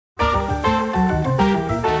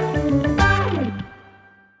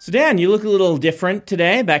So, Dan, you look a little different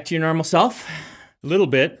today, back to your normal self. A little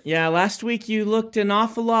bit. Yeah, last week you looked an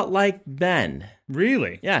awful lot like Ben.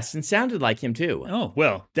 Really? Yes, and sounded like him too. Oh,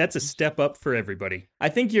 well, that's a step up for everybody. I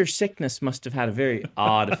think your sickness must have had a very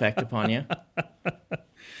odd effect upon you.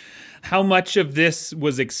 How much of this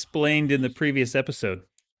was explained in the previous episode?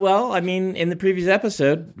 Well, I mean, in the previous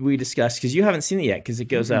episode, we discussed, because you haven't seen it yet, because it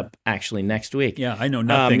goes up actually next week. Yeah, I know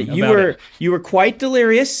nothing you about were, it. You were quite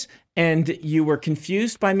delirious, and you were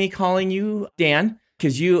confused by me calling you Dan,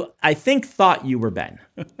 because you, I think, thought you were Ben.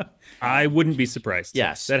 I wouldn't be surprised.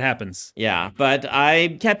 Yes. That happens. Yeah, but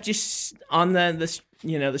I kept you on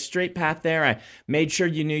the straight path there. I made sure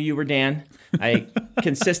you knew you were Dan. I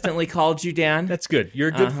consistently called you Dan. That's good. You're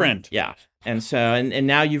a good friend. Yeah, and so and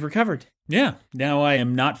now you've recovered. Yeah. Now I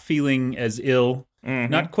am not feeling as ill,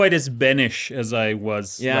 not quite as Benish as I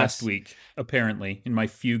was last week, apparently, in my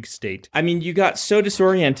fugue state. I mean, you got so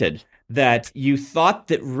disoriented that you thought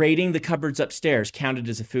that raiding the cupboards upstairs counted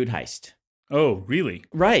as a food heist. Oh, really?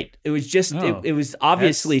 Right. It was just, it was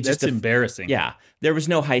obviously that's embarrassing. Yeah. There was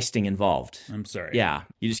no heisting involved. I'm sorry. Yeah.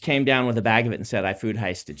 You just came down with a bag of it and said, I food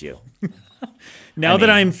heisted you. Now that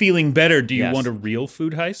I'm feeling better, do you yes. want a real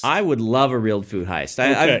food heist? I would love a real food heist.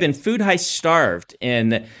 Okay. I've been food heist starved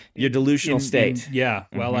in your delusional state.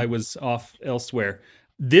 While I was off elsewhere.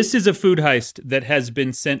 This is a food heist that has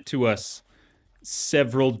been sent to us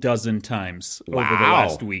several dozen times over the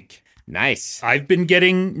last week. Nice. I've been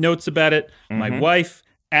getting notes about it. My wife,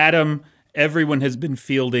 Adam, everyone has been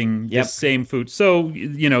fielding the same food. So,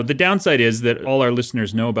 the downside is that all our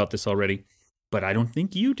listeners know about this already, but I don't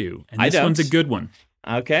think you do. And this one's a good one.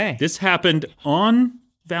 Okay. This happened on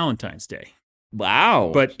Valentine's Day. Wow.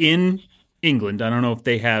 But in England, I don't know if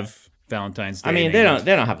they have Valentine's Day. I mean, they don't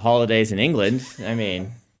have holidays in England. I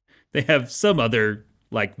mean, they have some other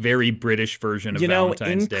very British version of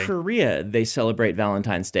Valentine's Day. In Korea, they celebrate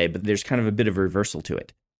Valentine's Day, but there's kind of a bit of a reversal to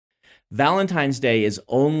it. Valentine's Day is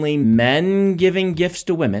only men giving gifts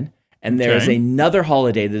to women, and there is another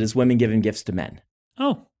holiday that is women giving gifts to men.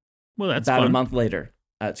 Oh, well, that's about fun. A month later.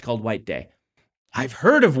 It's called White Day. I've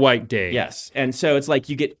heard of White Day. Yes, and so it's like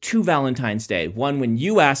you get two Valentine's Day. One when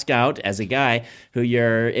you ask out as a guy who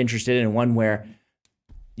you're interested in, and one where,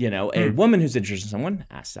 a woman who's interested in someone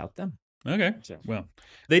asks out them. Okay. Well,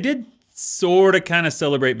 they did sort of kind of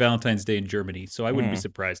celebrate Valentine's Day in Germany, so I wouldn't be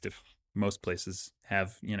surprised if most places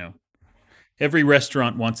have, every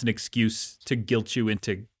restaurant wants an excuse to guilt you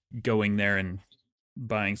into going there and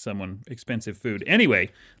buying someone expensive food.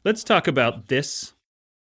 Anyway, let's talk about this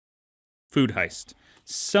food heist.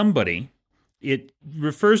 Somebody, it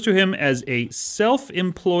refers to him as a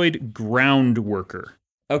self-employed ground worker.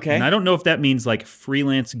 Okay. And I don't know if that means like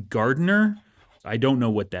freelance gardener. I don't know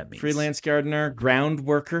what that means. Freelance gardener, ground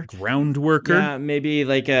worker. Ground worker? Yeah, maybe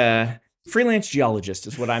like a freelance geologist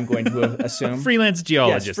is what I'm going to assume. Freelance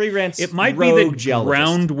geologist. Yes, freelance It might be that geologist.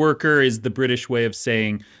 Ground worker is the British way of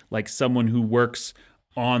saying like someone who works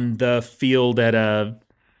on the field at a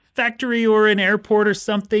factory or an airport or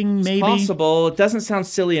something, maybe. It's possible. It doesn't sound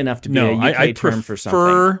silly enough to be a UK term for something.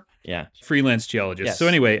 prefer Yeah. freelance geologist. Yes, So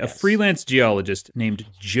anyway, a yes. freelance geologist named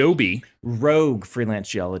Joby. Rogue freelance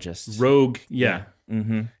geologist. Rogue, yeah.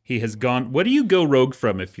 Mm-hmm. He has gone. What do you go rogue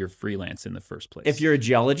from if you're freelance in the first place? If you're a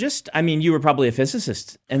geologist, I mean, you were probably a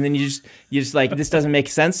physicist, and then you just like, this doesn't make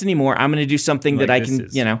sense anymore. I'm going to do something that I can,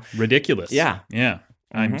 ridiculous. Yeah. Yeah.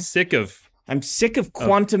 I'm sick of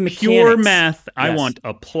quantum mechanics. pure math. I Yes. want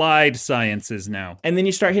applied sciences now. And then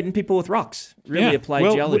you start hitting people with rocks. Really applied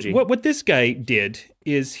well, geology. What this guy did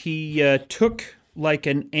is he took like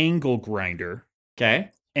an angle grinder.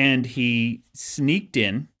 Okay. And he sneaked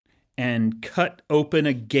in and cut open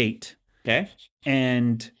a gate. Okay.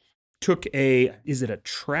 And took is it a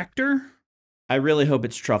tractor? I really hope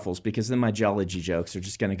it's truffles, because then my geology jokes are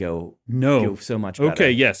just going to go so much better.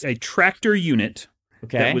 Okay, yes. A tractor unit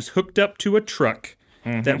that was hooked up to a truck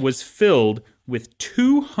that was filled with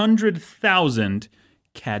 200,000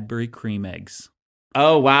 Cadbury cream eggs.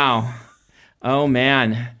 Oh, wow. Oh,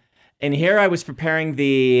 man. And here I was preparing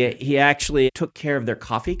he actually took care of their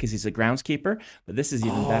coffee because he's a groundskeeper, but this is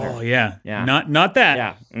even better. Oh, yeah. Yeah. Not that.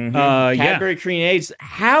 Yeah. Mm-hmm. Cadbury cream eggs.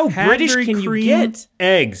 How British can you get?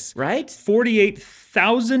 Eggs. Right?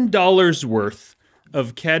 $48,000 worth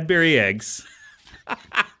of Cadbury eggs.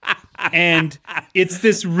 And it's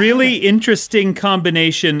this really interesting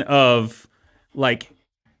combination of, like,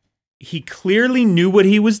 he clearly knew what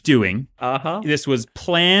he was doing. This was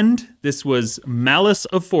planned. This was malice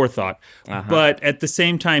of forethought. But at the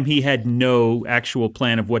same time, he had no actual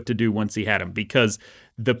plan of what to do once he had him, because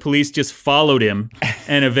the police just followed him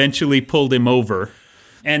and eventually pulled him over.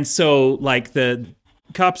 And so, like, the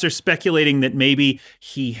cops are speculating that maybe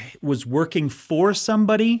he was working for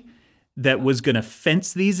somebody that was going to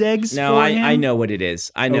fence these eggs for him? I know what it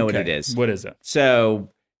is. I know what it is. What is it? So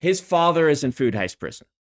his father is in food heist prison.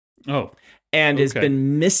 Oh. And has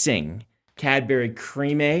been missing Cadbury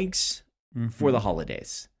cream eggs for the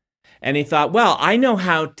holidays. And he thought, well, I know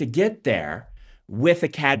how to get there with a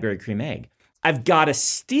Cadbury cream egg. I've got to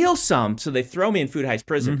steal some, so they throw me in food heist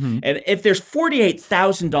prison. And if there's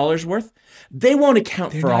 $48,000 worth, they won't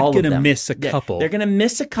account for all of them. They're going to miss a couple. They're going to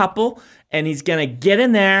miss a couple, and he's going to get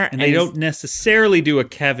in there. And they don't necessarily do a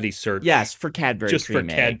cavity search. Yes, for Cadbury just cream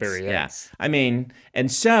for eggs. Cadbury eggs. Yes. I mean,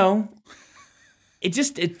 and so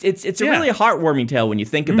it's a really heartwarming tale when you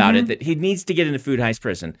think about it, that he needs to get into food heist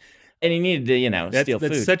prison, and he needed to, steal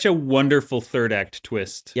food. That's such a wonderful third act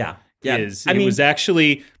twist. Yeah. It was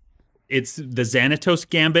actually... It's the Xanatos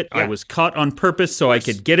Gambit. Yeah. I was caught on purpose so I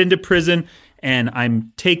could get into prison, and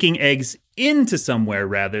I'm taking eggs into somewhere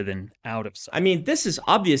rather than out of somewhere. I mean, this is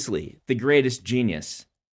obviously the greatest genius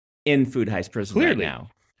in food heist prison right now.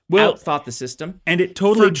 Well, outthought the system. And it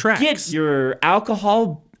totally Forget tracks. your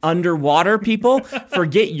alcohol underwater, people.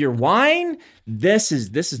 Forget your wine. This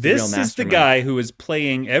is the real mastermind. This is the guy who is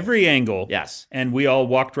playing every angle. Yes. And we all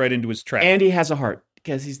walked right into his trap. And he has a heart.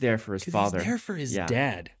 Because he's there for his father. He's there for his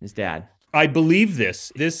dad. His dad. I believe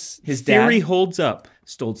this. His dad theory holds up.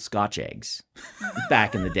 Stole Scotch eggs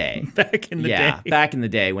back in the day. Back in the day. Back in the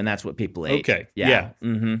day when that's what people ate. Okay. Yeah.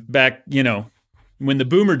 Back, when the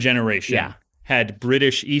boomer generation had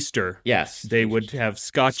British Easter. Yes. They would have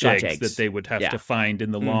Scotch eggs that they would have to find in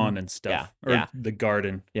the lawn and stuff. Or the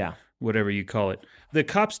garden. Yeah. Whatever you call it. The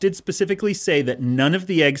cops did specifically say that none of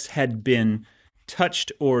the eggs had been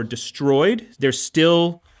touched or destroyed. They're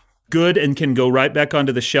still good and can go right back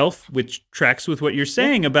onto the shelf, which tracks with what you're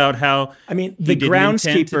saying about how the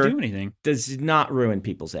groundskeeper do does not ruin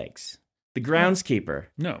people's eggs. The groundskeeper.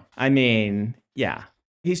 No.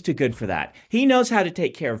 He's too good for that. He knows how to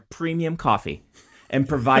take care of premium coffee and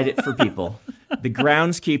provide it for people. The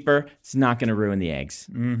groundskeeper is not going to ruin the eggs.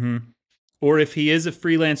 Mm-hmm. Or if he is a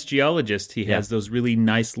freelance geologist, he has those really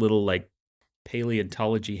nice little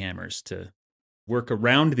paleontology hammers to work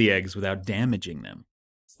around the eggs without damaging them.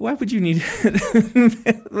 Why would you need...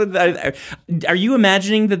 Are you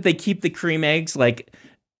imagining that they keep the cream eggs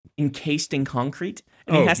encased in concrete?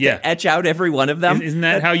 And he has to etch out every one of them? Isn't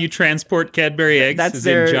that how you transport Cadbury eggs? That's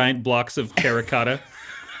in giant blocks of terracotta?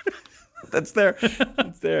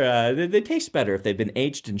 They taste better if they've been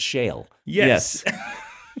aged in shale. Yes.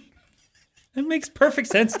 That makes perfect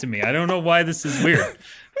sense to me. I don't know why this is weird.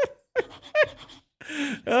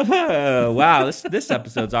 Oh, wow, this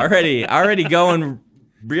episode's already going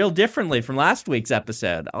real differently from last week's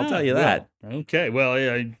episode. I'll tell you that. Well, okay,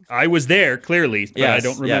 well, I was there clearly, but I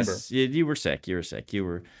don't remember. Yes, you were sick. You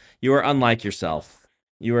were unlike yourself.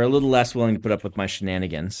 You were a little less willing to put up with my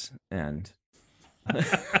shenanigans, and the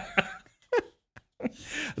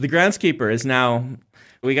groundskeeper is now.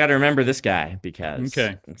 We got to remember this guy because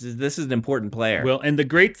this is an important player. Well, and the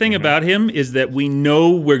great thing about him is that we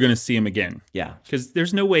know we're going to see him again. Yeah. Because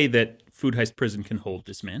there's no way that Food Heist Prison can hold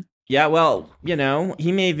this man. Yeah, well,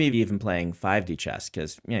 he may be even playing 5D chess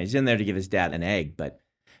because he's in there to give his dad an egg, but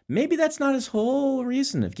maybe that's not his whole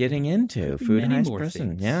reason of getting into Food Heist Prison.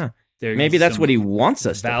 Things. Yeah. Maybe that's what he wants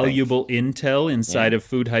us to think. Valuable intel inside of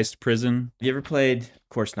Food Heist Prison. You ever played, of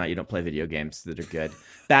course not, you don't play video games that are good,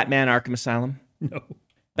 Batman Arkham Asylum? No.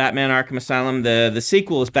 Batman Arkham Asylum, the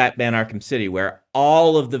sequel is Batman Arkham City, where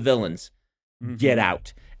all of the villains get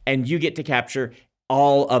out, and you get to capture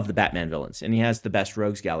all of the Batman villains, and he has the best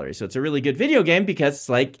rogues gallery. So it's a really good video game because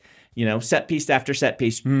it's set piece after set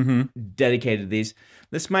piece dedicated to these.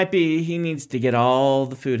 This might be, he needs to get all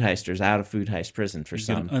the food heisters out of Food Heist Prison for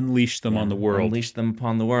some. Unleash them on the world. Unleash them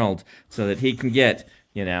upon the world so that he can get,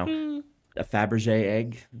 a Fabergé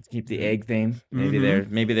egg. Keep the egg theme.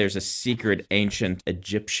 Maybe there's a secret ancient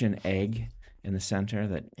Egyptian egg in the center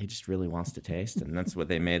that he just really wants to taste, and that's what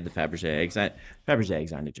they made the Fabergé eggs. Fabergé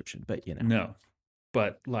eggs aren't Egyptian, but No,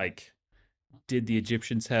 but did the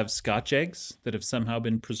Egyptians have Scotch eggs that have somehow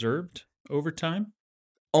been preserved over time?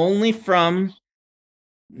 Only from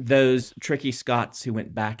those tricky Scots who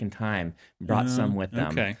went back in time, brought some with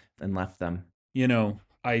them, and left them.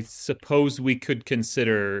 I suppose we could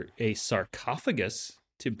consider a sarcophagus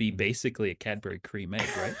to be basically a Cadbury cream egg,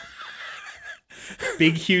 right?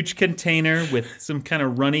 Big, huge container with some kind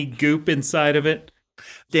of runny goop inside of it.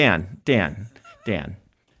 Dan.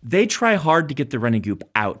 They try hard to get the runny goop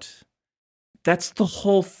out. That's the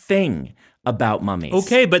whole thing about mummies.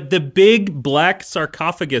 Okay, but the big black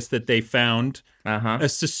sarcophagus that they found a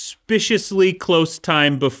suspiciously close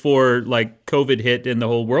time before COVID hit and the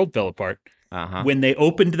whole world fell apart. When they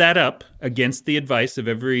opened that up against the advice of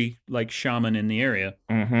every like shaman in the area,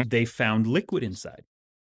 they found liquid inside.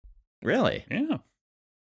 Really? Yeah.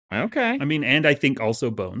 Okay. I mean, and I think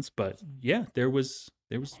also bones, but yeah, there was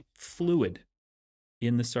fluid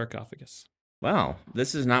in the sarcophagus. Well,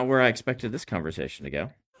 this is not where I expected this conversation to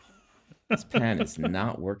go. This pen is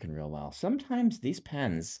not working real well. Sometimes these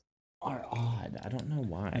pens are odd. I don't know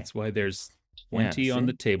why. That's why there's 20 on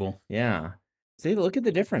the table. Yeah. See, look at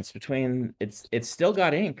the difference between it's still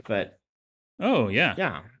got ink, but oh yeah.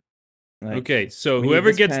 Yeah. Like, okay, so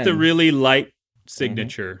whoever gets the really light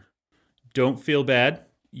signature, don't feel bad.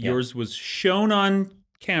 Yours was shown on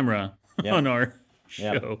camera on our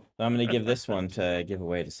show. So I'm going to give this one to give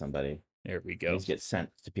away to somebody. There we go. These get sent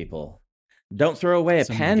to people. Don't throw away a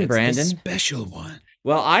pen, Brandon. The special one.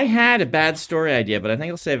 Well, I had a bad story idea, but I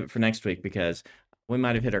think I'll save it for next week because we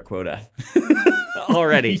might have hit our quota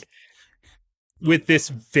already. With this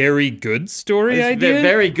very good story idea?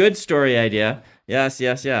 Very good story idea.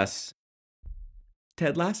 Yes.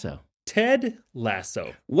 Ted Lasso. Ted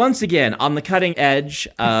Lasso. Once again, on the cutting edge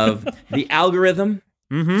of the algorithm.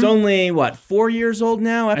 It's only, 4 years old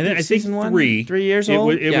now after season one? 3. 3 years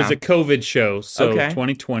old? It was a COVID show, so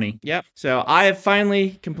 2020. Yep. So I have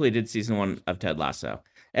finally completed season 1 of Ted Lasso.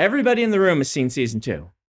 Everybody in the room has seen season 2.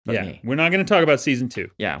 Me. We're not going to talk about season 2.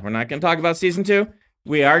 Yeah, we're not going to talk about season 2.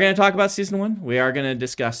 We are going to talk about season 1. We are going to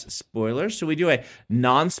discuss spoilers. So we do a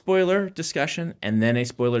non-spoiler discussion and then a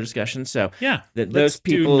spoiler discussion. So let's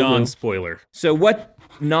do non-spoiler. So what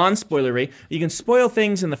non-spoilery? You can spoil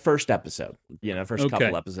things in the first episode. First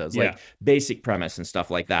couple episodes, like basic premise and stuff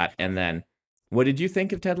like that. And then, what did you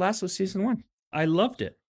think of Ted Lasso season 1? I loved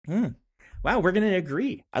it. Wow, we're going to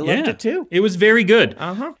agree. I loved it too. It was very good.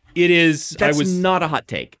 It is. That's not a hot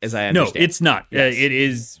take, as I understand. No, it's not. Yes. It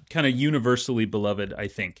is kind of universally beloved, I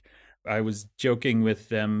think. I was joking with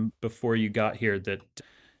them before you got here that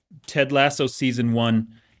Ted Lasso season 1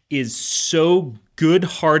 is so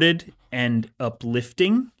good-hearted and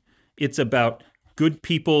uplifting. It's about good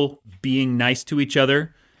people being nice to each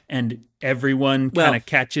other, and everyone kind of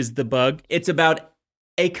catches the bug. It's about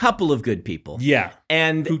a couple of good people. Yeah.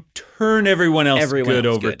 And who turn everyone else good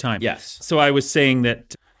over time. Yes. So I was saying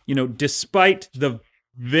that, despite the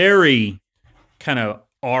very kind of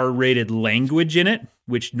R-rated language in it,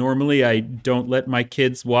 which normally I don't let my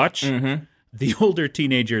kids watch, the older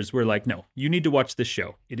teenagers were like, no, you need to watch this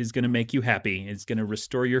show. It is going to make you happy. It's going to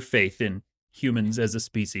restore your faith in humans as a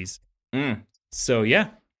species. So, yeah.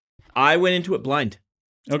 I went into it blind.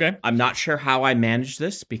 Okay. I'm not sure how I managed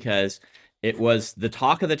this because it was the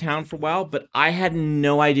talk of the town for a while, but I had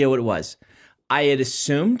no idea what it was. I had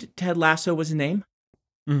assumed Ted Lasso was a name,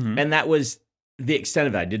 and that was the extent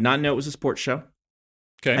of it. I did not know it was a sports show.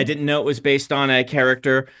 Okay. I didn't know it was based on a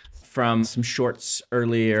character from some shorts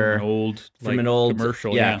earlier. From an old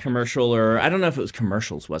commercial. Yeah, commercial, or I don't know if it was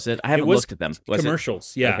commercials, was it? I haven't looked at them. Was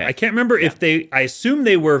commercials, yeah. Okay. I can't remember if I assume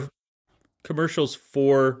they were commercials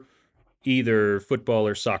for either football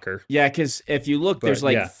or soccer. Yeah, because if you look, there's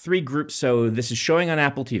 3 groups. So this is showing on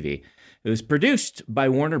Apple TV. It was produced by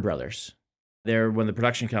Warner Brothers. They're one of the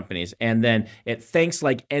production companies. And then it thanks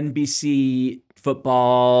NBC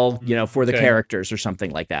football, for the characters or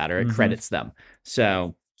something like that, or it credits them.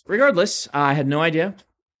 So regardless, I had no idea.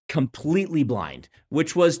 Completely blind,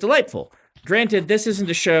 which was delightful. Granted, this isn't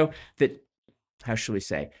a show that, how should we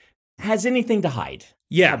say, has anything to hide.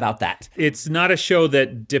 Yeah. How about that? It's not a show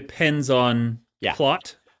that depends on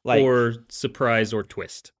plot or surprise or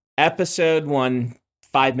twist. Episode 1,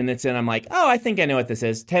 5 minutes in, I'm like, oh, I think I know what this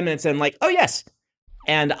is. 10 minutes in, I'm like, oh, yes.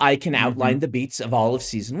 And I can outline the beats of all of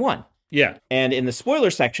season 1. Yeah. And in the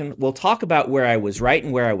spoiler section, we'll talk about where I was right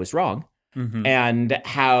and where I was wrong, and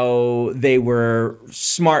how they were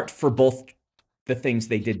smart for both the things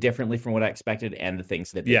they did differently from what I expected and the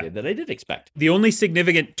things that they did that I did expect. The only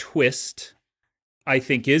significant twist, I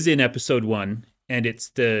think, is in episode 1, and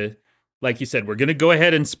it's like you said, we're going to go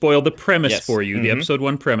ahead and spoil the premise for you, the episode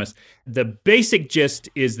 1 premise. The basic gist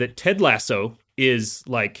is that Ted Lasso is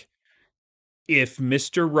like if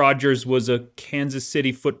Mr. Rogers was a Kansas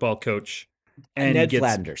City football coach. And Ned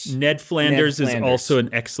Flanders. Ned Flanders is also an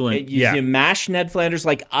excellent... You mash Ned Flanders.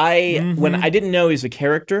 When I didn't know he was a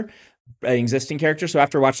character, an existing character, so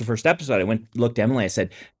after I watched the first episode, I looked at Emily, I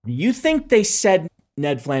said, do you think they said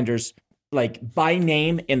Ned Flanders by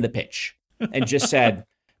name in the pitch and just said,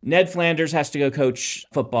 Ned Flanders has to go coach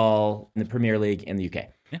football in the Premier League in the UK?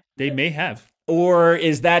 Yeah, they may have. Or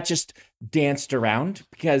is that just danced around?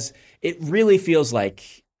 Because it really feels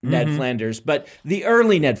like Ned Flanders, but the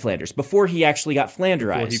early Ned Flanders, before he actually got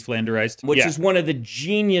Flanderized. Before he Flanderized. Which is one of the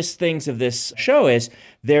genius things of this show is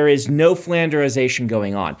there is no Flanderization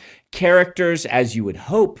going on. Characters, as you would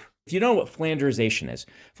hope, if you don't know what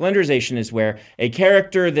Flanderization is where a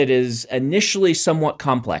character that is initially somewhat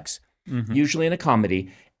complex, usually in a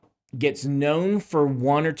comedy, gets known for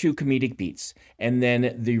one or two comedic beats. And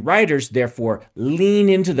then the writers, therefore, lean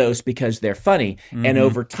into those because they're funny. And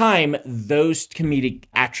over time, those comedic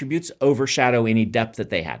attributes overshadow any depth that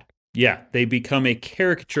they had. Yeah, they become a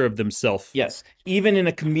caricature of themselves. Yes. Even in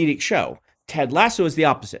a comedic show, Ted Lasso is the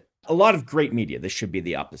opposite. A lot of great media, this should be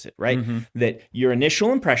the opposite, right? That your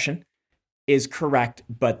initial impression is correct,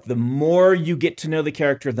 but the more you get to know the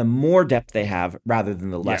character, the more depth they have rather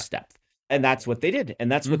than the less depth. And that's what they did. And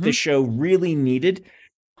that's what this show really needed.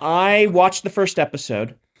 I watched the first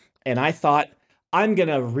episode and I thought, I'm going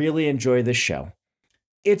to really enjoy this show.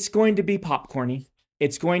 It's going to be popcorny.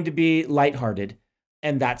 It's going to be lighthearted.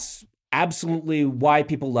 And that's absolutely why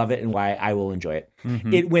people love it and why I will enjoy it.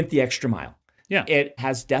 It went the extra mile. Yeah. It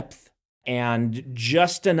has depth and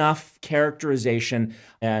just enough characterization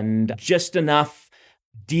and just enough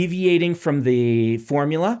deviating from the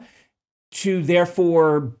formula to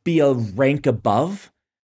therefore be a rank above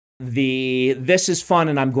this is fun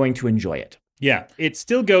and I'm going to enjoy it. Yeah, it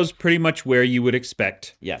still goes pretty much where you would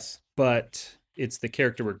expect. Yes. But it's the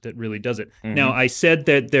character work that really does it. Now, I said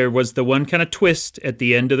that there was the one kind of twist at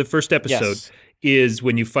the end of the first episode is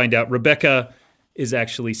when you find out Rebecca is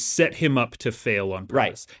actually set him up to fail on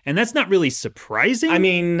purpose. Right. And that's not really surprising. I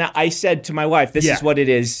mean, I said to my wife, this is what it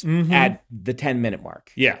is at the 10-minute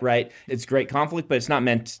mark. Yeah. Right? It's great conflict, but it's not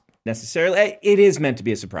meant necessarily. It is meant to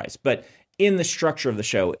be a surprise. But in the structure of the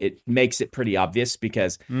show, it makes it pretty obvious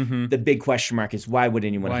because the big question mark is why would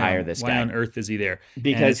anyone hire this guy? Why on earth is he there?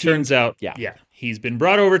 Because it turns out, he's been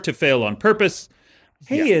brought over to fail on purpose.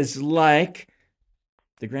 He is like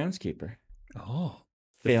the groundskeeper. Oh.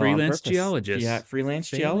 The freelance geologist. Yeah, freelance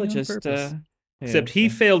geologist. Except he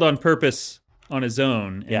failed on purpose on his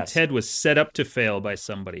own, and Ted was set up to fail by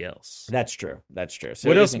somebody else. That's true. So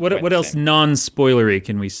what else? What else non-spoilery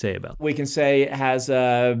can we say about that? We can say it has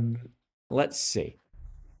let's see.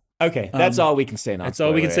 Okay, that's all we can say non-spoilery. That's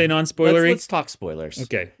all we can say non-spoilery? Let's talk spoilers.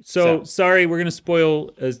 Okay, so sorry, we're going to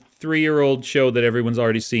spoil a 3-year-old show that everyone's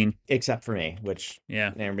already seen. Except for me, which,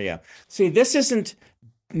 there we go. See, this isn't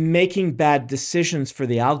making bad decisions for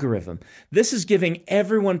the algorithm. This is giving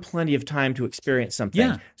everyone plenty of time to experience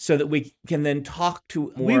something so that we can then talk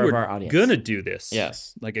to more of our audience. We were going to do this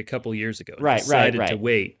like a couple years ago. Right. Decided to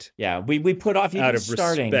wait. Yeah, we put off even out of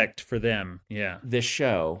starting respect for them. This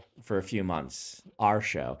show for a few months, our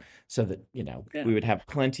show, so that, we would have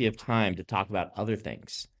plenty of time to talk about other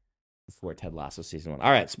things before Ted Lasso season 1.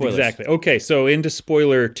 All right, spoilers. Exactly. Okay, so into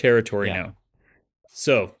spoiler territory now.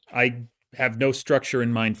 So I have no structure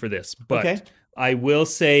in mind for this, but I will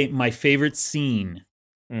say my favorite scene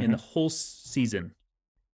in the whole season.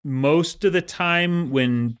 Most of the time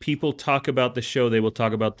when people talk about the show, they will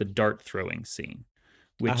talk about the dart throwing scene,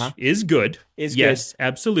 which is good. Yes,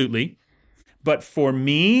 absolutely. But for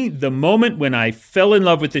me, the moment when I fell in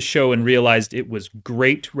love with the show and realized it was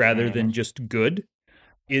great rather than just good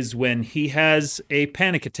is when he has a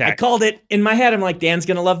panic attack. I called it in my head. I'm like, Dan's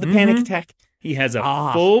going to love the panic attack. He has a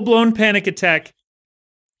full-blown panic attack,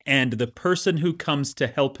 and the person who comes to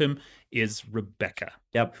help him is Rebecca,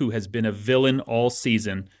 who has been a villain all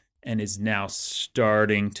season and is now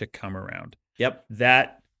starting to come around.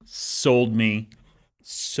 That sold me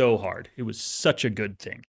so hard. It was such a good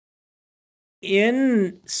thing.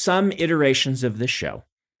 In some iterations of this show,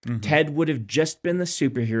 Ted would have just been the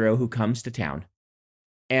superhero who comes to town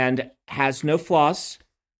and has no flaws,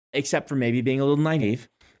 except for maybe being a little naive.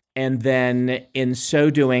 And then in so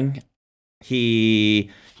doing,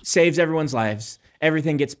 he saves everyone's lives,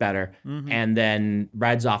 everything gets better, and then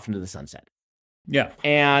rides off into the sunset. Yeah.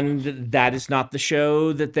 And that is not the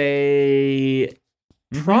show that they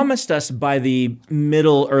promised us by the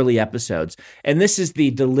early episodes. And this is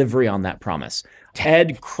the delivery on that promise.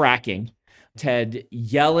 Ted cracking, Ted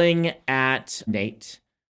yelling at Nate,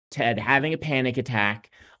 Ted having a panic attack,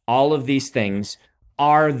 all of these things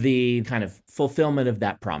are the kind of fulfillment of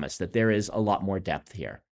that promise, that there is a lot more depth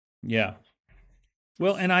here. Yeah.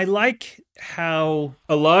 Well, and I like how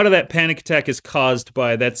a lot of that panic attack is caused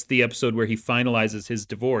by, that's the episode where he finalizes his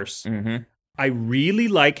divorce. I really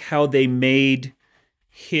like how they made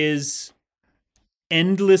his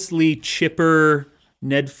endlessly chipper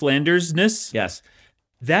Ned Flanders-ness. Yes.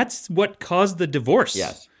 That's what caused the divorce.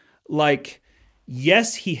 Yes. Like,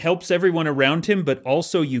 yes, he helps everyone around him, but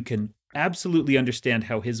also you can absolutely understand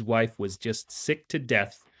how his wife was just sick to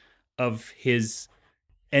death of his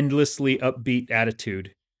endlessly upbeat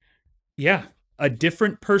attitude. Yeah, a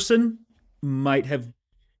different person might have,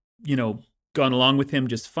 gone along with him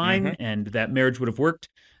just fine, and that marriage would have worked.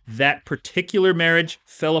 That particular marriage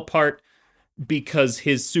fell apart because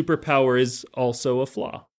his superpower is also a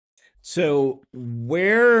flaw. So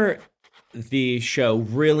where the show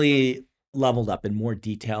really leveled up in more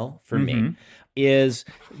detail for me is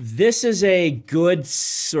this is a good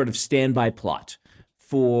sort of standby plot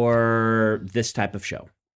for this type of show.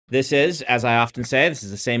 This is, as I often say, this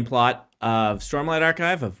is the same plot of Stormlight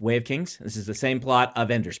Archive, of Way of Kings. This is the same plot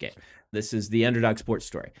of Ender's Game. This is the underdog sports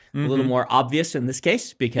story. A little more obvious in this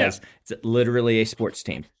case because it's literally a sports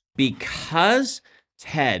team. Because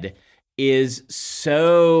Ted is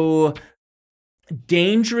so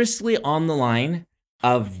dangerously on the line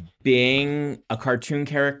of being a cartoon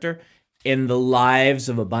character in the lives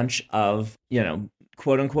of a bunch of,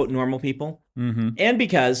 quote unquote normal people. And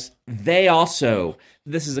because they also,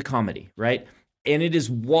 this is a comedy, right? And it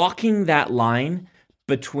is walking that line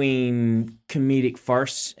between comedic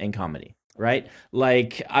farce and comedy, right?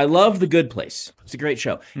 Like, I love The Good Place. It's a great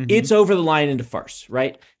show. It's over the line into farce,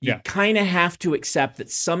 right? You kind of have to accept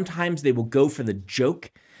that sometimes they will go for the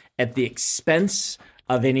joke at the expense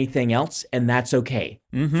of anything else, and that's okay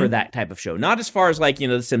for that type of show. Not as far as like,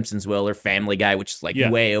 The Simpsons will or Family Guy, which is like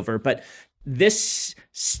way over, but this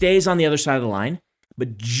stays on the other side of the line,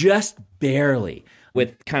 but just barely,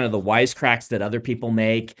 with kind of the wisecracks that other people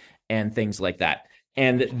make and things like that.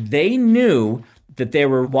 And they knew that they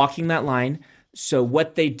were walking that line. So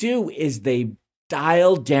what they do is they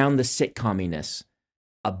dial down the sitcominess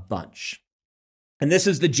a bunch. And this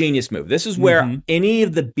is the genius move. This is where any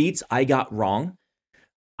of the beats I got wrong,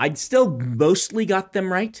 I still mostly got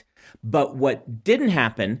them right. But what didn't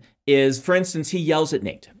happen is, for instance, he yells at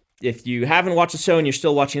Nate. If you haven't watched the show and you're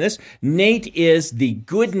still watching this, Nate is the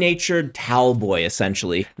good-natured towel boy,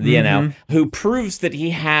 essentially, who proves that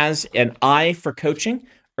he has an eye for coaching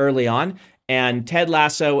early on. And Ted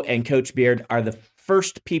Lasso and Coach Beard are the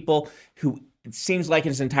first people who, it seems like in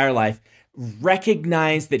his entire life,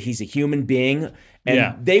 recognize that he's a human being,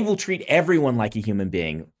 and they will treat everyone like a human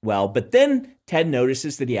being well. But then Ted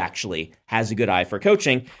notices that he actually has a good eye for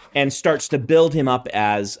coaching and starts to build him up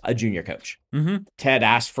as a junior coach. Ted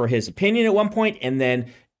asks for his opinion at one point, and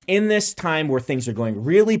then in this time where things are going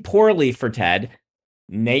really poorly for Ted,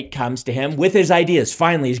 Nate comes to him with his ideas.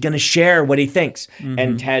 Finally, he's going to share what he thinks.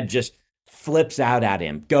 And Ted just flips out at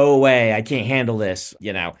him. Go away. I can't handle this,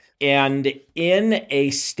 And in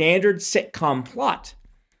a standard sitcom plot,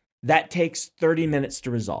 that takes 30 minutes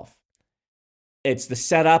to resolve. It's the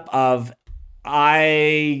setup of,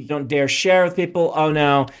 I don't dare share with people. Oh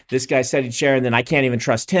no, this guy said he'd share, and then I can't even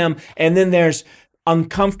trust him. And then there's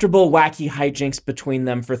uncomfortable, wacky hijinks between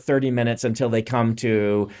them for 30 minutes until they come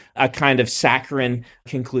to a kind of saccharine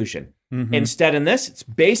conclusion. Instead, in this, it's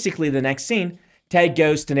basically the next scene. Ted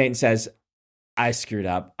goes to Nate and says, I screwed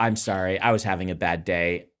up. I'm sorry. I was having a bad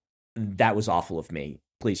day. That was awful of me.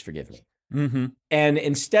 Please forgive me. And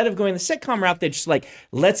instead of going the sitcom route, they just like,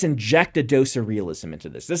 let's inject a dose of realism into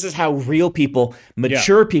this. This is how real people,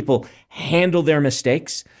 mature people, handle their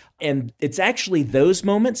mistakes. And it's actually those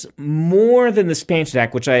moments more than the Spanish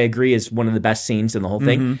attack, which I agree is one of the best scenes in the whole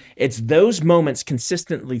thing. It's those moments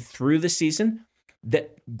consistently through the season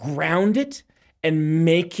that ground it and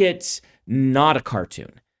make it not a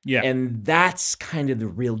cartoon. And that's kind of the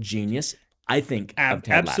real genius, I think, of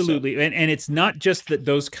Ted Lasso. Absolutely. And it's not just that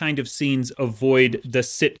those kind of scenes avoid the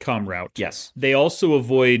sitcom route. Yes. They also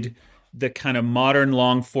avoid the kind of modern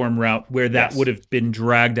long-form route where that would have been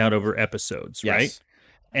dragged out over episodes, right?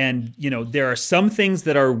 And, there are some things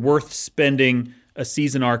that are worth spending a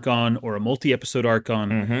season arc on or a multi-episode arc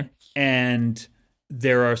on. And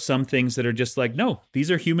there are some things that are just like, no, these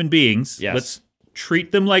are human beings. Let's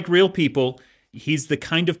treat them like real people. He's the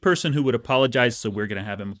kind of person who would apologize, so we're going to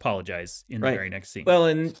have him apologize in the very next scene. Well,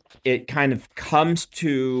 and it kind of comes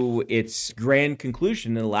to its grand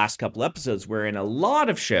conclusion in the last couple episodes, where in a lot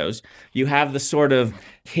of shows, you have the sort of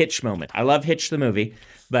Hitch moment. I love Hitch the movie,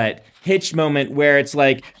 but Hitch moment where it's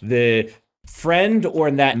like the friend, or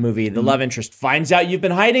in that movie, the love interest finds out you've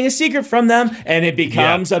been hiding a secret from them, and it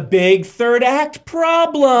becomes a big third act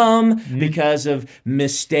problem because of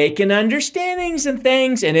mistaken understandings and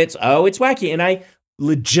things, and it's wacky. And I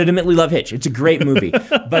legitimately love Hitch. It's a great movie,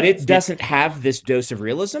 but it doesn't have this dose of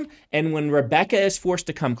realism. And when Rebecca is forced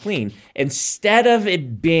to come clean, instead of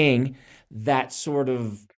it being that sort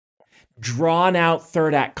of drawn out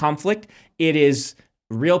third act conflict, it is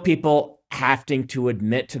real people having to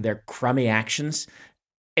admit to their crummy actions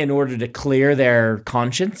in order to clear their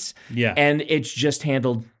conscience. And it's just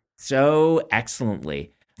handled so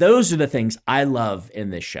excellently Those are the things I love in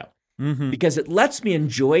this show because it lets me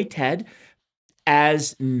enjoy Ted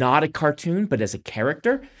as not a cartoon, but as a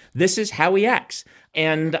character. This is how he acts.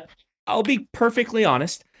 And I'll be perfectly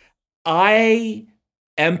honest, I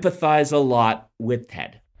empathize a lot with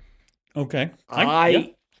Ted. Okay.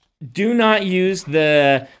 I do not use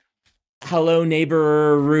the hello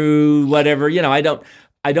neighbor, whatever. I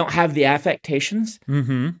don't have the affectations,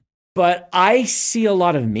 but I see a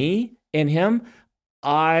lot of me in him.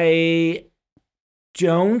 I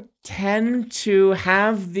don't tend to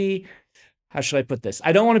have the, how should I put this?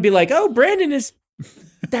 I don't want to be like, oh, Brandon is,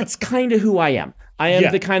 that's kind of who I am. I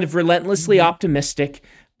am the kind of relentlessly optimistic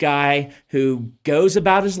guy who goes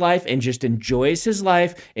about his life and just enjoys his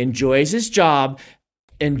life, enjoys his job,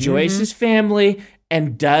 enjoys his family,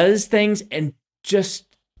 and does things and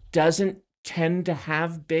just doesn't tend to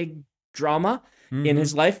have big drama in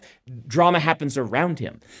his life. Drama happens around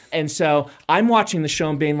him. And so I'm watching the show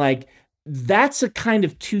and being like, that's a kind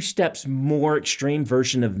of 2 steps more extreme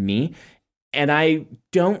version of me. And I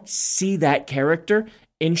don't see that character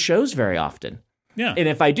in shows very often. Yeah. And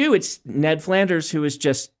if I do, it's Ned Flanders, who is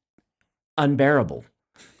just unbearable,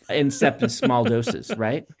 except in small doses,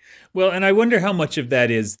 right? Well, and I wonder how much of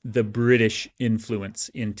that is the British influence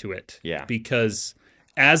into it. Yeah. Because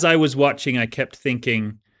as I was watching, I kept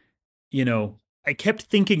thinking,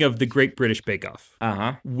 of the Great British Bake Off,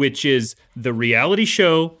 which is the reality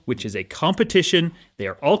show, which is a competition. They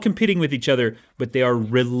are all competing with each other, but they are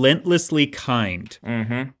relentlessly kind.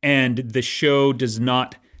 And the show does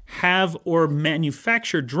not have or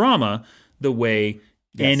manufacture drama the way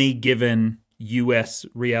any given U.S.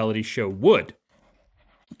 reality show would.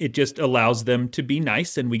 It just allows them to be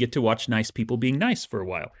nice, and we get to watch nice people being nice for a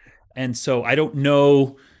while. And so I don't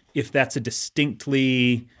know if that's a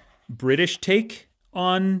distinctly British take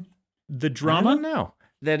on the drama. I don't know.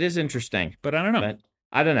 That is interesting. But I don't know. But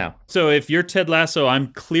I don't know. So if you're Ted Lasso,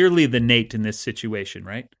 I'm clearly the Nate in this situation,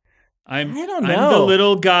 right? I don't know. I'm the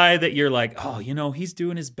little guy that you're like, oh, he's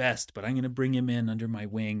doing his best, but I'm going to bring him in under my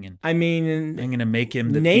wing, and I'm going to make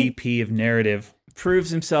him the VP of narrative. Proves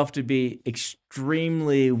himself to be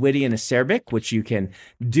extremely witty and acerbic, which you can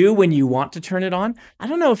do when you want to turn it on. I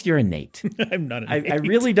don't know if you're a Nate. I'm not a Nate. I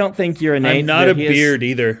really don't think you're a Nate. I'm not a beard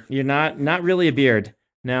either. You're not really a beard.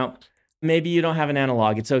 Now, maybe you don't have an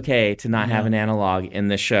analog. It's okay to not have an analog in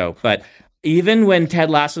this show. But even when Ted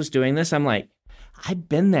Lasso's doing this, I'm like, I've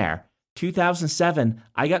been there. 2007,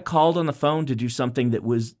 I got called on the phone to do something that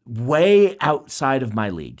was way outside of my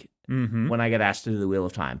league when I got asked to do the Wheel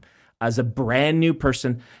of Time. As a brand new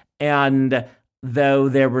person, and though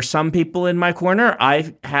there were some people in my corner,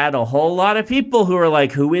 I had a whole lot of people who are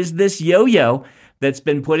like, who is this yo-yo that's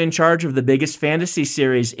been put in charge of the biggest fantasy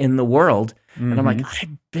series in the world? And I'm like,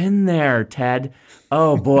 I've been there, Ted.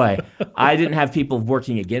 Oh, boy. I didn't have people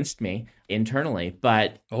working against me internally,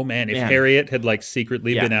 but... Oh, man, if Harriet had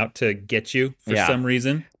secretly been out to get you for some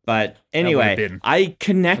reason... But anyway, I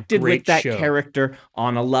connected with that character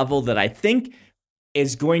on a level that I think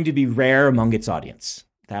is going to be rare among its audience.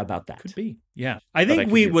 How about that? Could be. Yeah. I think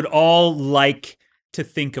we would all like to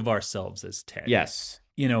think of ourselves as Ted. Yes.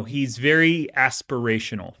 He's very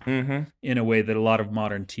aspirational in a way that a lot of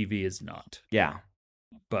modern TV is not. Yeah.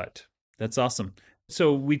 But that's awesome.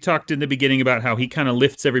 So we talked in the beginning about how he kind of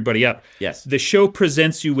lifts everybody up. Yes. The show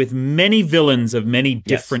presents you with many villains of many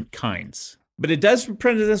different kinds. But it does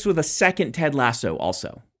present us with a second Ted Lasso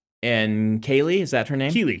also. And Kaylee, is that her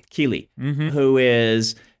name? Keeley. Who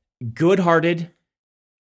is good-hearted,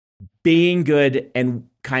 being good, and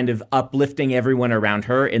kind of uplifting everyone around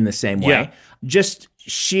her in the same way. Yeah. Just,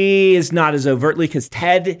 she is not as overtly, because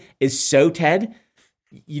Ted is so Ted,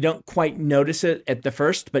 you don't quite notice it at the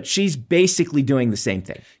first, but she's basically doing the same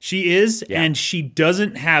thing. She is, and she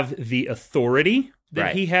doesn't have the authority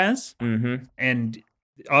that he has. And...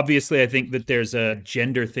 obviously, I think that there's a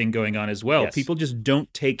gender thing going on as well. Yes. People just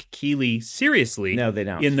don't take Keeley seriously. No, they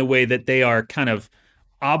don't. In the way that they are kind of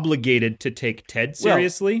obligated to take Ted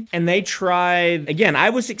seriously. Well, and they tried, again,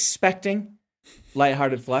 I was expecting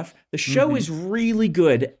lighthearted fluff. The show is really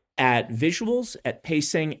good at visuals, at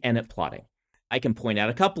pacing, and at plotting. I can point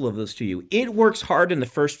out a couple of those to you. It works hard in the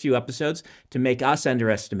first few episodes to make us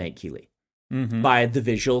underestimate Keeley. By the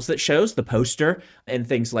visuals that shows, the poster and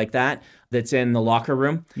things like that, that's in the locker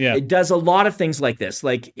room. Yeah. It does a lot of things like this.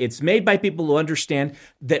 Like, it's made by people who understand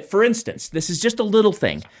that, for instance, this is just a little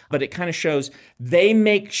thing, but it kind of shows they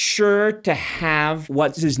make sure to have,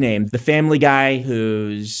 what's his name? The family guy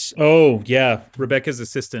who's... Oh, yeah. Rebecca's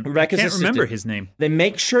assistant. Rebecca's I can't assistant. remember his name. They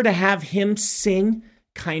make sure to have him sing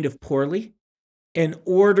kind of poorly. in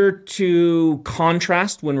order to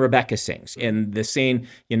contrast when Rebecca sings. In the scene,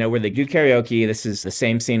 where they do karaoke, this is the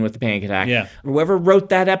same scene with the panic attack. Yeah. Whoever wrote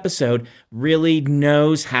that episode really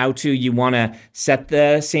knows how to, you want to set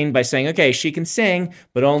the scene by saying, okay, she can sing,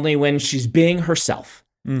 but only when she's being herself.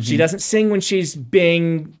 Mm-hmm. She doesn't sing when she's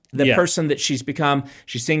being the person that she's become.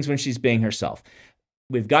 She sings when she's being herself.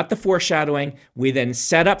 We've got the foreshadowing. We then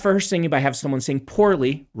set up for her singing by having someone sing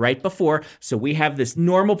poorly right before. So we have this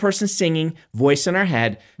normal person singing voice in our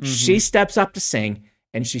head. Mm-hmm. She steps up to sing,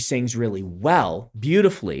 and she sings really well,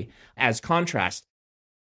 beautifully, as contrast.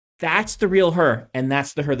 That's the real her, and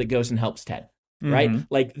that's the her that goes and helps Ted, right? Mm-hmm.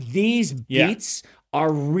 Like these beats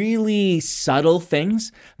are really subtle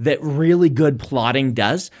things that really good plotting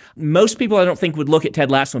does. Most people, I don't think, would look at Ted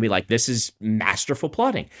Lasso and be like, this is masterful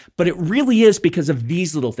plotting. But it really is because of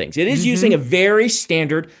these little things. It is using a very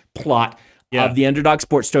standard plot of the underdog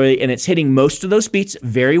sports story, and it's hitting most of those beats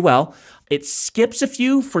very well. It skips a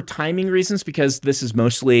few for timing reasons because this is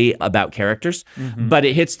mostly about characters, but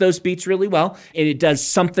it hits those beats really well. And it does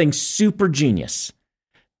something super genius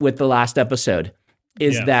with the last episode,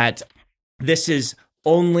 is that this is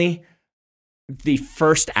only the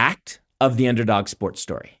first act of the underdog sports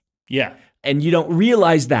story. Yeah. And you don't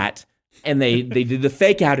realize that. And they did the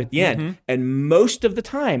fake out at the end. And most of the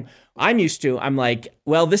time, I'm like,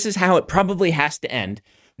 well, this is how it probably has to end.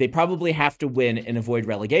 They probably have to win and avoid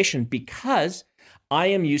relegation, because I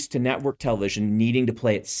am used to network television needing to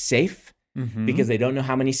play it safe because they don't know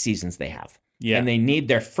how many seasons they have. Yeah. And they need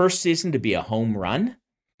their first season to be a home run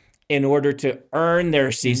in order to earn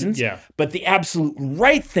their seasons. Yeah. But the absolute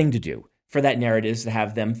right thing to do for that narrative is to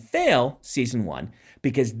have them fail season 1,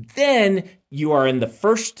 because then you are in the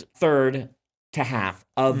first third to half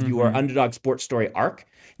of your underdog sports story arc.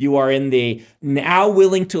 You are in the now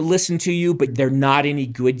willing to listen to you, but they're not any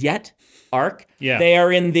good yet arc. Yeah. They are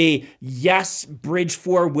in the yes, Bridge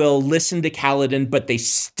 4 will listen to Kaladin, but they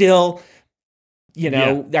still,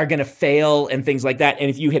 they're going to fail and things like that. And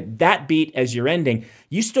if you hit that beat as your ending,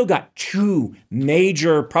 you still got 2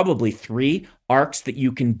 major, probably 3 arcs that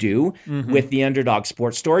you can do with the underdog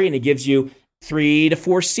sports story. And it gives you 3 to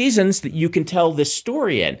 4 seasons that you can tell this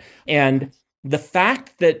story in. And the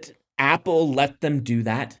fact that Apple let them do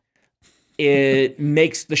that, it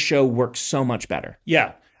makes the show work so much better.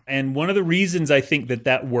 Yeah. And one of the reasons I think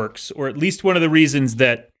that works, or at least one of the reasons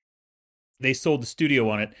that they sold the studio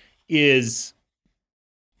on it, is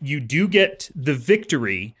you do get the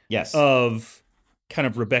victory of kind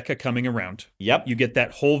of Rebecca coming around. Yep. You get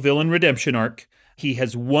that whole villain redemption arc. He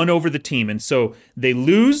has won over the team. And so they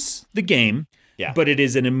lose the game, but it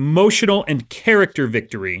is an emotional and character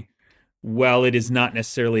victory, while it is not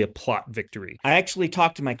necessarily a plot victory. I actually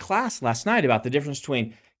talked to my class last night about the difference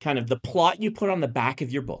between kind of the plot you put on the back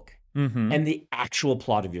of your book and the actual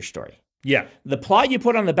plot of your story. Yeah. The plot you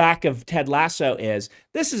put on the back of Ted Lasso is,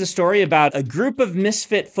 this is a story about a group of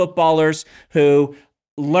misfit footballers who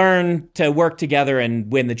learn to work together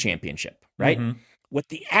and win the championship, right? What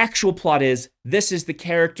the actual plot is, this is the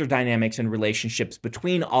character dynamics and relationships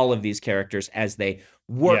between all of these characters as they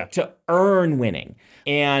work to earn winning.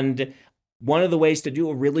 And one of the ways to do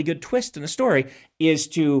a really good twist in a story is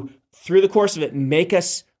to, through the course of it, make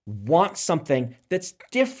us want something that's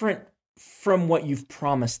different from what you've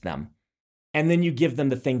promised them. And then you give them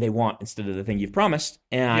the thing they want instead of the thing you've promised.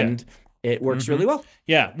 And it works really well.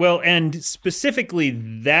 Yeah. Well, and specifically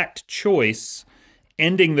that choice,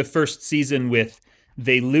 ending the first season with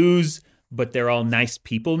they lose, but they're all nice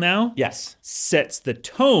people now. Yes. Sets the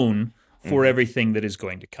tone for everything that is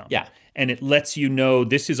going to come. Yeah. And it lets you know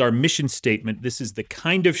this is our mission statement. This is the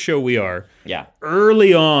kind of show we are. Yeah.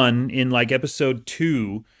 Early on in like episode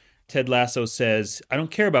 2, Ted Lasso says, I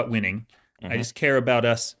don't care about winning. I just care about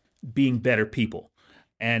us being better people.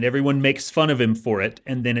 And everyone makes fun of him for it.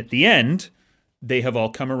 And then at the end, they have all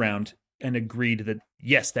come around and agreed that,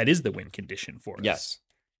 yes, that is the win condition for us. Yes.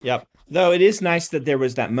 Yep. Though it is nice that there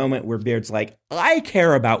was that moment where Beard's like, I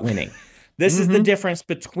care about winning. This is the difference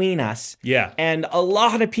between us. Yeah. And a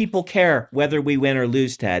lot of people care whether we win or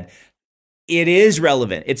lose, Ted. It is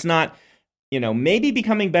relevant. It's not, maybe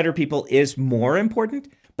becoming better people is more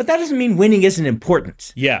important, but that doesn't mean winning isn't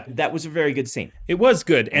important. Yeah. That was a very good scene. It was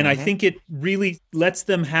good. And I think it really lets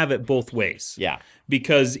them have it both ways. Yeah.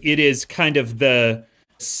 Because it is kind of the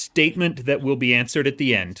statement that will be answered at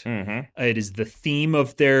the end. It is the theme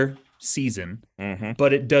of their season,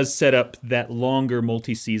 but it does set up that longer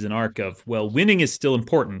multi-season arc of, well, winning is still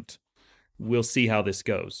important. We'll see how this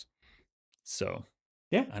goes. So,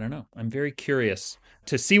 yeah, I don't know. I'm very curious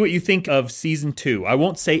to see what you think of season 2. I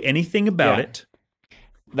won't say anything about it.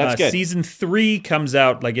 That's good. Season 3 comes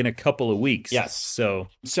out like in a couple of weeks. Yes. So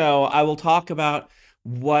I will talk about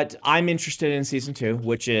what I'm interested in season 2,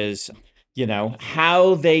 which is,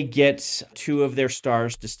 how they get 2 of their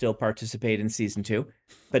stars to still participate in season 2,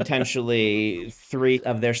 potentially 3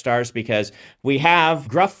 of their stars, because we have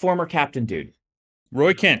gruff former captain dude.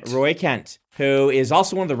 Roy Kent, who is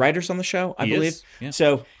also one of the writers on the show, I believe. Yeah.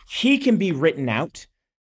 So he can be written out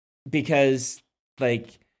because,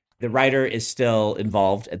 like, the writer is still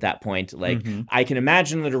involved at that point. Like, I can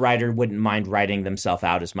imagine that a writer wouldn't mind writing themselves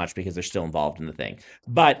out as much because they're still involved in the thing.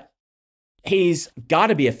 But he's got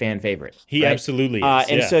to be a fan favorite. He right? absolutely is.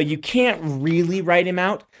 And so you can't really write him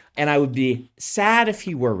out. And I would be sad if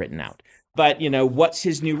he were written out. But, what's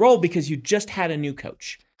his new role? Because you just had a new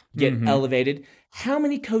coach get elevated. How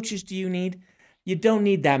many coaches do you need? You don't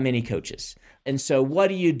need that many coaches. And so what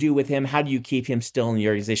do you do with him? How do you keep him still in the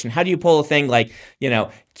organization? How do you pull a thing like,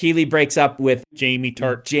 Keeley breaks up with Jamie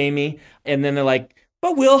Tart, and then they're like,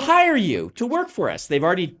 but we'll hire you to work for us. They've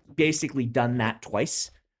already basically done that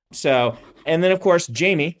twice. So, and then of course,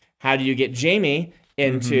 Jamie, how do you get Jamie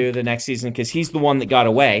into the next season? Because he's the one that got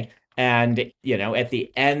away. And, at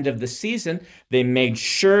the end of the season, they made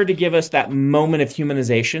sure to give us that moment of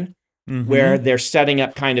humanization where they're setting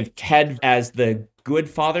up kind of Ted as the good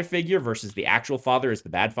father figure versus the actual father as the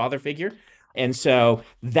bad father figure. And so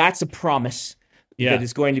that's a promise that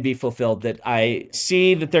is going to be fulfilled, that I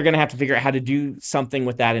see that they're going to have to figure out how to do something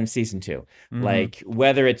with that in season 2. Like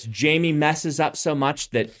whether it's Jamie messes up so much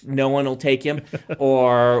that no one will take him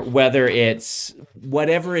or whether it's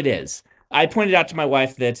whatever it is. I pointed out to my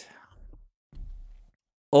wife that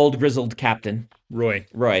old grizzled captain Roy,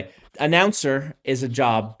 announcer is a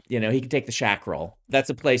job, he could take the Shaq role. That's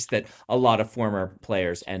a place that a lot of former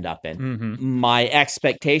players end up in. My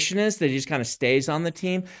expectation is that he just kind of stays on the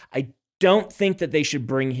team. I don't think that they should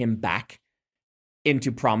bring him back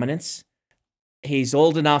into prominence. He's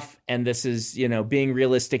old enough, and this is, being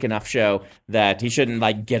realistic enough show that he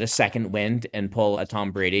shouldn't get a second wind and pull a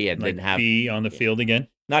Tom Brady and then be on the field again.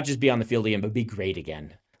 Not just be on the field again, but be great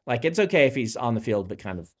again. It's okay if he's on the field, but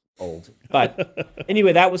kind of old. But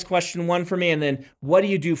anyway, that was question 1 for me. And then what do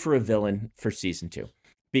you do for a villain for season 2?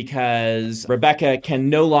 Because Rebecca can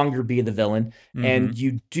no longer be the villain. And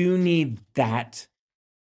you do need that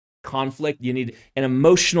conflict. You need an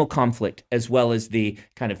emotional conflict as well as the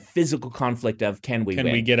kind of physical conflict of can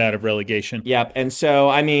we get out of relegation? Yep. And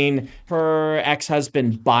so, her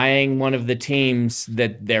ex-husband buying one of the teams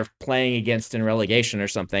that they're playing against in relegation or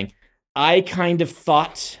something, I kind of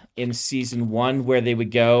thought in season 1 where they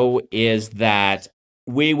would go is that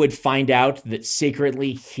we would find out that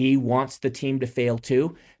secretly he wants the team to fail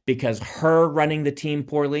too, because her running the team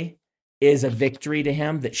poorly is a victory to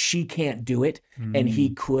him, that she can't do it and he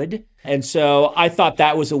could. And so I thought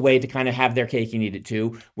that was a way to kind of have their cake and eat it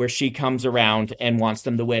too, where she comes around and wants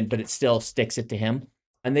them to win, but it still sticks it to him.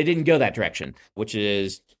 And they didn't go that direction, which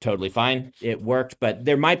is totally fine. It worked, but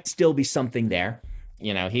there might still be something there.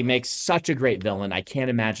 He makes such a great villain. I can't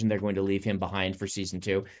imagine they're going to leave him behind for season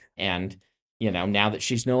 2. And, now that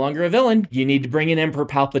she's no longer a villain, you need to bring in Emperor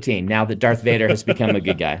Palpatine now that Darth Vader has become a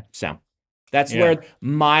good guy. So that's where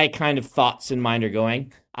my kind of thoughts in mind are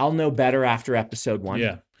going. I'll know better after episode 1.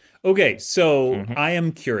 Yeah. Okay. So I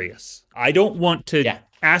am curious. I don't want to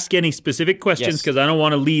ask any specific questions because I don't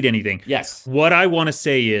want to lead anything. Yes. What I want to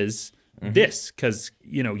say is this, because,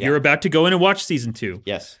 you're about to go in and watch season 2.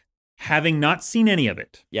 Yes. Having not seen any of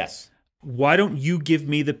it. Yes. Why don't you give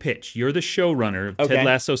me the pitch? You're the showrunner of Ted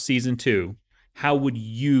Lasso season 2. How would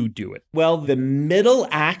you do it? Well, the middle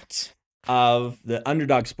act of the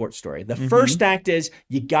underdog sports story, the first act is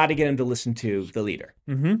you got to get him to listen to the leader.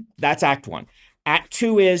 That's act 1. Act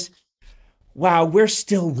 2 is, wow, we're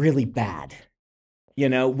still really bad.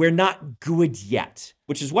 We're not good yet,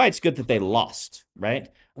 which is why it's good that they lost, right?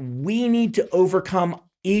 We need to overcome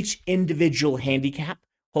each individual handicap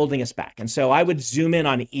holding us back. And so I would zoom in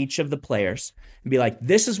on each of the players and be like,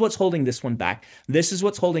 this is what's holding this one back. This is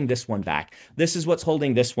what's holding this one back. This is what's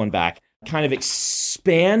holding this one back. Kind of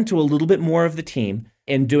expand to a little bit more of the team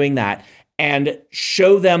in doing that and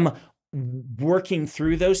show them working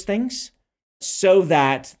through those things so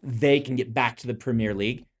that they can get back to the Premier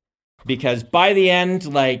League. Because by the end,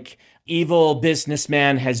 evil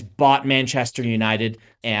businessman has bought Manchester United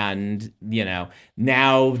and,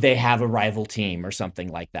 now they have a rival team or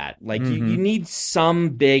something like that. You need some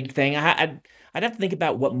big thing. I'd have to think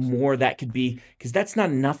about what more that could be, because that's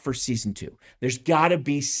not enough for season 2. There's got to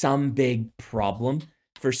be some big problem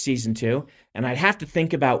for season 2. And I'd have to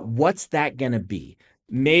think about what's that going to be.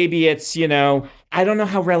 Maybe it's, I don't know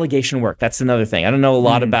how relegation works. That's another thing. I don't know a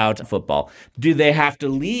lot about football. Do they have to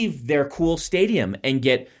leave their cool stadium and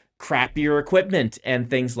get crappier equipment and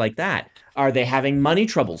things like that? Are they having money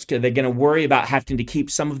troubles? Are they going to worry about having to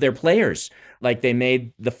keep some of their players? Like they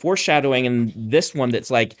made the foreshadowing in this one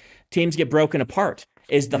that's like teams get broken apart.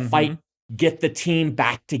 Is the fight get the team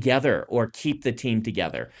back together or keep the team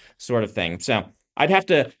together sort of thing? So I'd have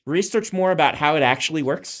to research more about how it actually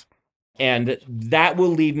works. And that will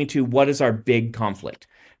lead me to what is our big conflict.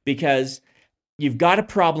 Because you've got a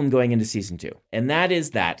problem going into season 2. And that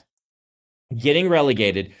is that getting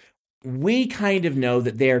relegated, we kind of know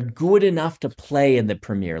that they're good enough to play in the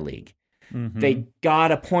Premier League. They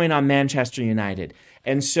got a point on Manchester United.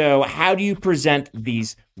 And so how do you present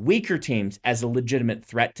these weaker teams as a legitimate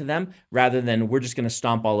threat to them rather than we're just going to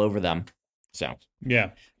stomp all over them? So,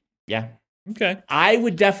 yeah. Okay. I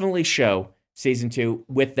would definitely show season 2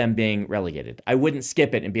 with them being relegated. I wouldn't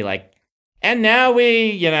skip it and be like, and now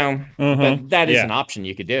we, but that is an option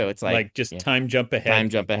you could do. It's like just time jump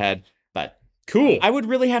ahead. But cool. I would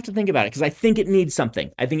really have to think about it because I think it needs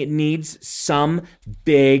something. I think it needs some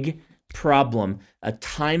big problem, a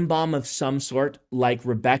time bomb of some sort, like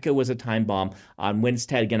Rebecca was a time bomb on when's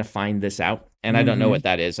Ted going to find this out? And I don't know what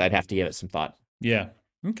that is. I'd have to give it some thought. Yeah.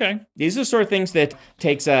 Okay. These are the sort of things that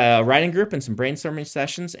takes a writing group and some brainstorming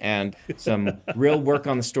sessions and some real work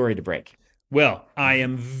on the story to break. Well, I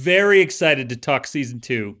am very excited to talk season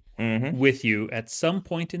 2 with you at some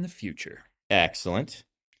point in the future. Excellent.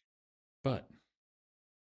 But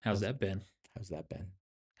how's that been? How's that been?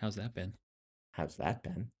 How's that been? How's that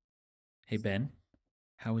been? Hey, Ben,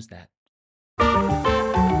 how was that?